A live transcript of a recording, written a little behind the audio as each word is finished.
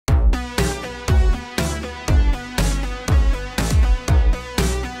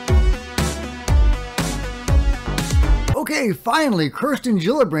Okay, finally, Kirsten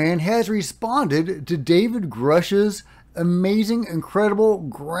Gillibrand has responded to David Grusch's amazing, incredible,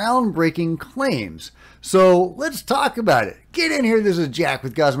 groundbreaking claims. So let's talk about it. Get in here. This is Jack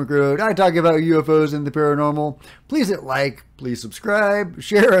with Cosmic Road. I talk about UFOs and the paranormal. Please hit like, please subscribe,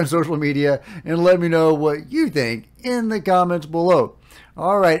 share on social media, and let me know what you think in the comments below.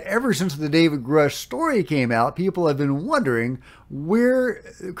 All right, ever since the David Grusch story came out, people have been wondering where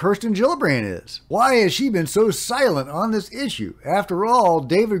Kirsten Gillibrand is. Why has she been so silent on this issue? After all,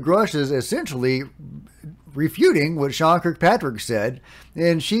 David Grusch is essentially refuting what Sean Kirkpatrick said,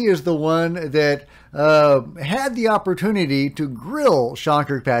 and she is the one that had the opportunity to grill Sean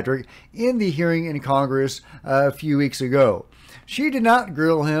Kirkpatrick in the hearing in Congress a few weeks ago. She did not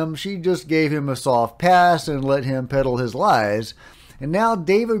grill him. She just gave him a soft pass and let him peddle his lies. And now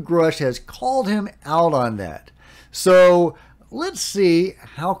David Grusch has called him out on that. So let's see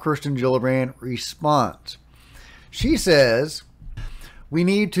how Kirsten Gillibrand responds. She says, we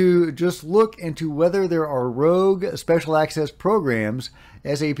need to just look into whether there are rogue special access programs,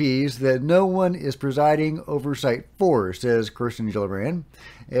 SAPs, that no one is presiding oversight for, says Kirsten Gillibrand.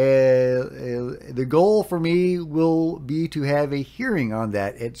 The goal for me will be to have a hearing on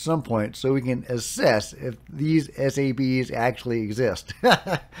that at some point so we can assess if these SAPs actually exist.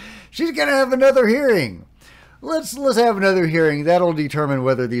 She's going to have another hearing. Let's have another hearing. That'll determine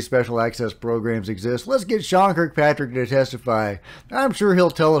whether these special access programs exist. Let's get Sean Kirkpatrick to testify. I'm sure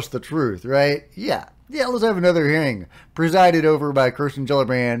he'll tell us the truth, right? Yeah, let's have another hearing presided over by Kirsten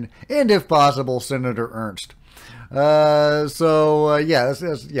Gillibrand and, if possible, Senator Ernst. But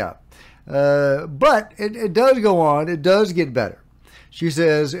it does go on. It does get better. She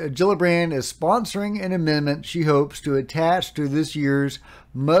says Gillibrand is sponsoring an amendment she hopes to attach to this year's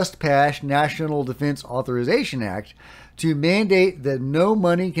must-pass National Defense Authorization Act to mandate that no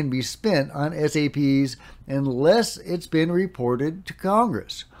money can be spent on SAPs unless it's been reported to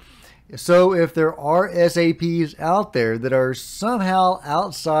Congress. So if there are SAPs out there that are somehow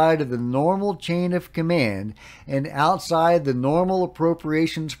outside of the normal chain of command and outside the normal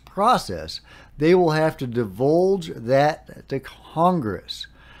appropriations process, they will have to divulge that to Congress.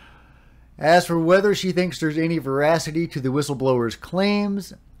 As for whether she thinks there's any veracity to the whistleblower's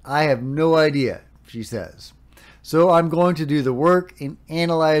claims, I have no idea, she says. So I'm going to do the work and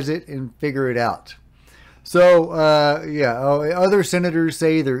analyze it and figure it out. So, other senators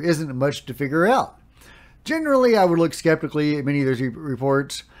say there isn't much to figure out. Generally, I would look skeptically at many of those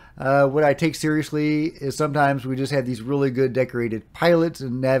reports. What I take seriously is sometimes we just have these really good decorated pilots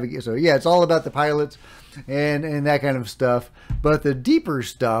and navigate. So, yeah, it's all about the pilots and that kind of stuff. But the deeper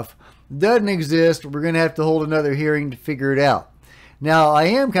stuff doesn't exist. We're going to have to hold another hearing to figure it out. Now, I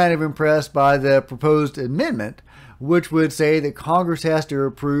am kind of impressed by the proposed amendment, which would say that Congress has to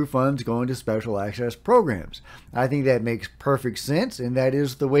approve funds going to special access programs. I think that makes perfect sense, and that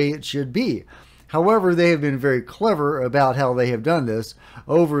is the way it should be. However, they have been very clever about how they have done this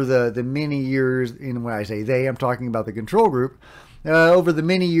over the many years, and when I say they, I'm talking about the control group. Over the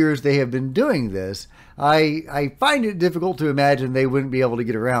many years they have been doing this, I find it difficult to imagine they wouldn't be able to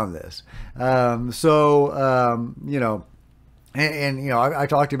get around this. I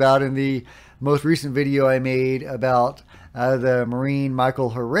talked about in the most recent video I made about the Marine Michael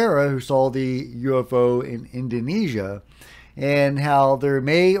Herrera who saw the UFO in Indonesia, and how there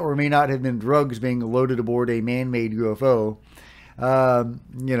may or may not have been drugs being loaded aboard a man-made UFO. I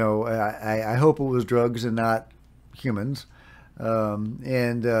hope it was drugs and not humans.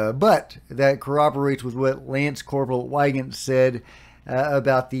 But that corroborates with what Lance Corporal Weigand said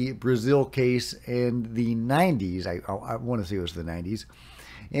about the Brazil case in the 90s. I want to say it was the 90s.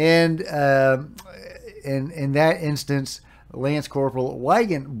 And in that instance, Lance Corporal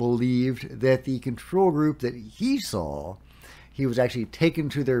Weigand believed that the control group that he saw, he was actually taken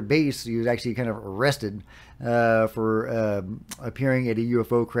to their base. He was actually kind of arrested for appearing at a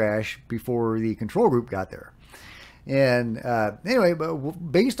UFO crash before the control group got there. And anyway, but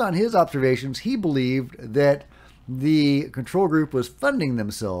based on his observations, he believed that the control group was funding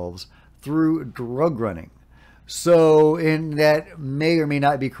themselves through drug running. So, and that may or may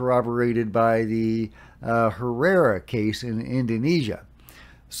not be corroborated by the Herrera case in Indonesia.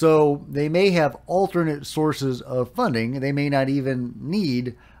 So they may have alternate sources of funding. They may not even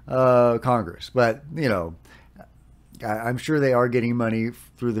need Congress, but I'm sure they are getting money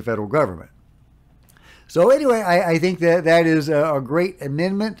through the federal government. So anyway, I think that is a great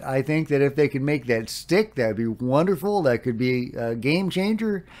amendment. I think that if they could make that stick, that would be wonderful. That could be a game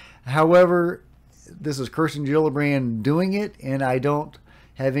changer. However, this is Kirsten Gillibrand doing it, and I don't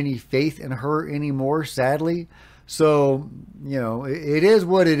have any faith in her anymore, sadly. So, it is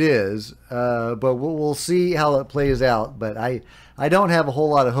what it is, but we'll see how it plays out. But I don't have a whole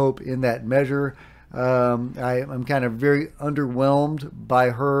lot of hope in that measure. I'm kind of very underwhelmed by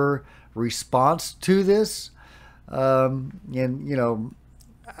her response to this. And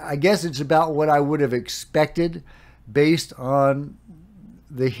I guess it's about what I would have expected based on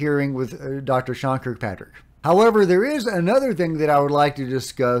the hearing with Dr. Sean Kirkpatrick. However, there is another thing that I would like to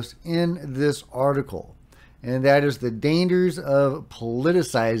discuss in this article, and that is the dangers of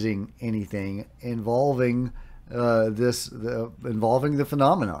politicizing anything involving involving the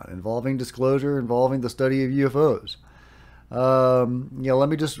phenomenon, involving disclosure, involving the study of UFOs. Let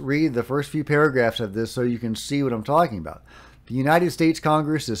me just read the first few paragraphs of this so you can see what I'm talking about. The United States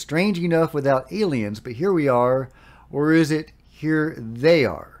Congress is strange enough without aliens, but here we are, or is it here they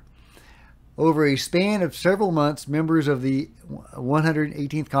are? Over a span of several months, members of the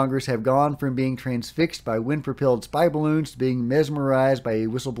 118th Congress have gone from being transfixed by wind-propelled spy balloons to being mesmerized by a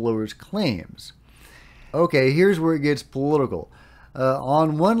whistleblower's claims. Okay, here's where it gets political.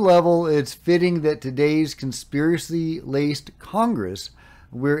 On one level, it's fitting that today's conspiracy-laced Congress,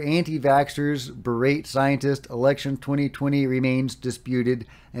 where anti-vaxxers berate scientists, election 2020 remains disputed,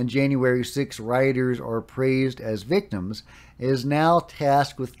 and January 6 rioters are praised as victims, is now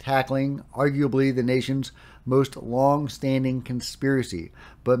tasked with tackling arguably the nation's most long-standing conspiracy.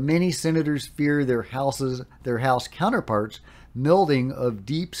 But many senators fear their House counterparts' melding of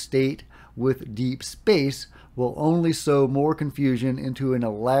deep state with deep space will only sow more confusion into an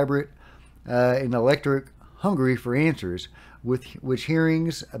electorate hungry for answers, with which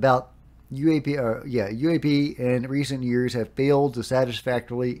hearings about U.A.P. in recent years have failed to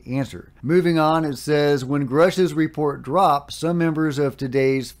satisfactorily answer. Moving on, it says, when Grusch's report dropped, some members of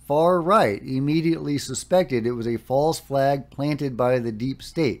today's far right immediately suspected it was a false flag planted by the deep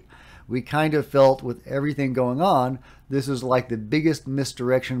state. We kind of felt with everything going on, this is like the biggest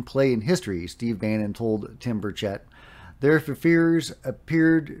misdirection play in history, Steve Bannon told Tim Burchett. Their fears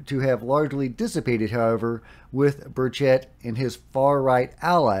appeared to have largely dissipated, however, with Burchett and his far-right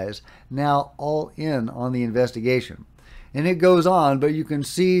allies now all in on the investigation. And it goes on, but you can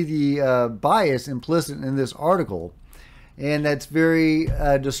see the bias implicit in this article. And that's very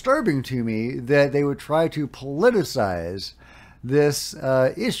disturbing to me that they would try to politicize this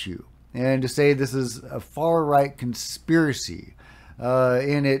issue and to say this is a far-right conspiracy.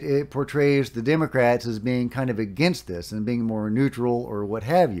 And it portrays the Democrats as being kind of against this and being more neutral or what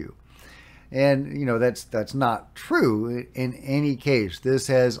have you. And, that's not true in any case. This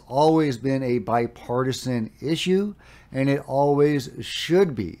has always been a bipartisan issue, and it always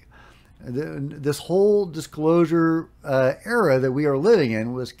should be. This whole disclosure era that we are living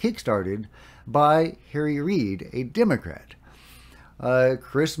in was kickstarted by Harry Reid, a Democrat.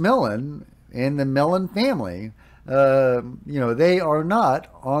 Chris Mellon and the Mellon family, they are not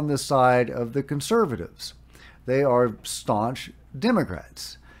on the side of the conservatives. They are staunch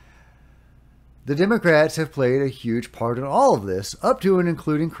Democrats. The Democrats have played a huge part in all of this, up to and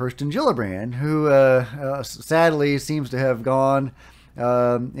including Kirsten Gillibrand, who sadly seems to have gone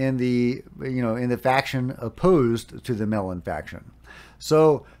in the faction opposed to the Mellon faction.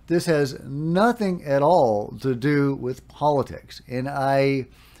 So this has nothing at all to do with politics, and I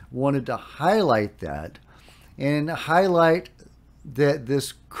wanted to highlight that. And highlight that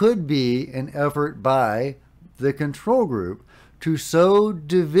this could be an effort by the control group to sow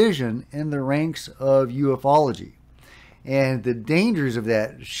division in the ranks of ufology. And the dangers of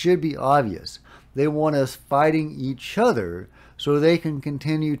that should be obvious. They want us fighting each other so they can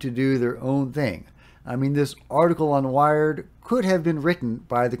continue to do their own thing. I mean, this article on Wired could have been written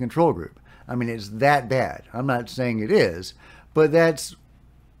by the control group. I mean, it's that bad. I'm not saying it is, but that's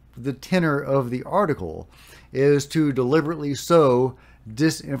the tenor of the article, is to deliberately sow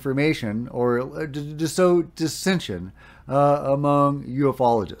disinformation or to sow dissension among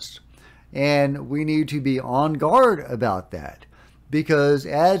ufologists. And we need to be on guard about that, because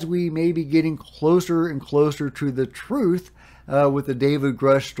as we may be getting closer and closer to the truth with the David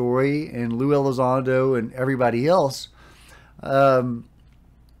Grusch story and Lou Elizondo and everybody else,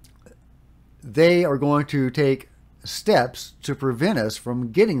 they are going to take steps to prevent us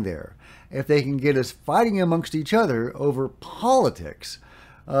from getting there. If they can get us fighting amongst each other over politics,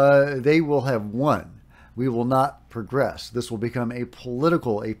 they will have won. We will not progress. This will become a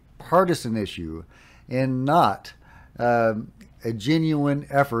partisan issue, and not a genuine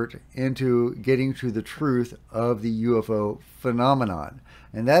effort into getting to the truth of the UFO phenomenon.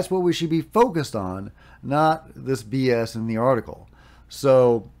 And that's what we should be focused on, not this BS in the article.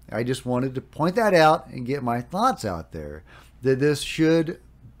 So I just wanted to point that out and get my thoughts out there, that this should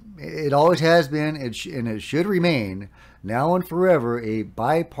it always has been, and it should remain, now and forever, a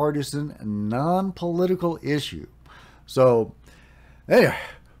bipartisan, non-political issue. So, anyway,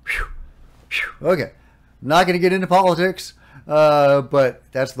 okay, not going to get into politics, but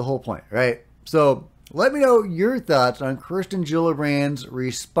that's the whole point, right? So, let me know your thoughts on Kirsten Gillibrand's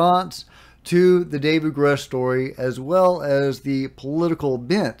response to the David Grusch story, as well as the political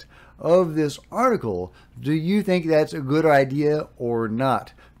bent of this article. Do you think that's a good idea or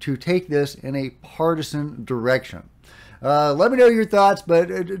not to take this in a partisan direction? Let me know your thoughts,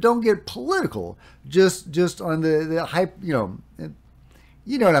 but don't get political. Just on the hype, you know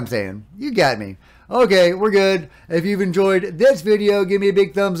what I'm saying. You got me. Okay, we're good. If you've enjoyed this video, give me a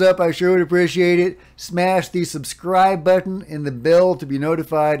big thumbs up. I sure would appreciate it. Smash the subscribe button and the bell to be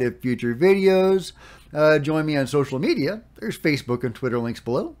notified of future videos. Join me on social media. There's Facebook and Twitter links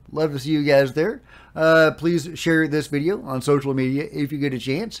below. Love to see you guys there. Please share this video on social media if you get a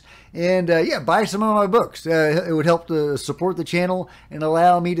chance. And yeah, buy some of my books. It would help to support the channel and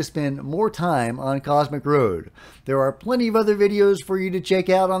allow me to spend more time on Cosmic Road. There are plenty of other videos for you to check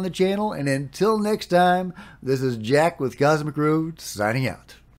out on the channel. And until next time, this is Jack with Cosmic Road signing out.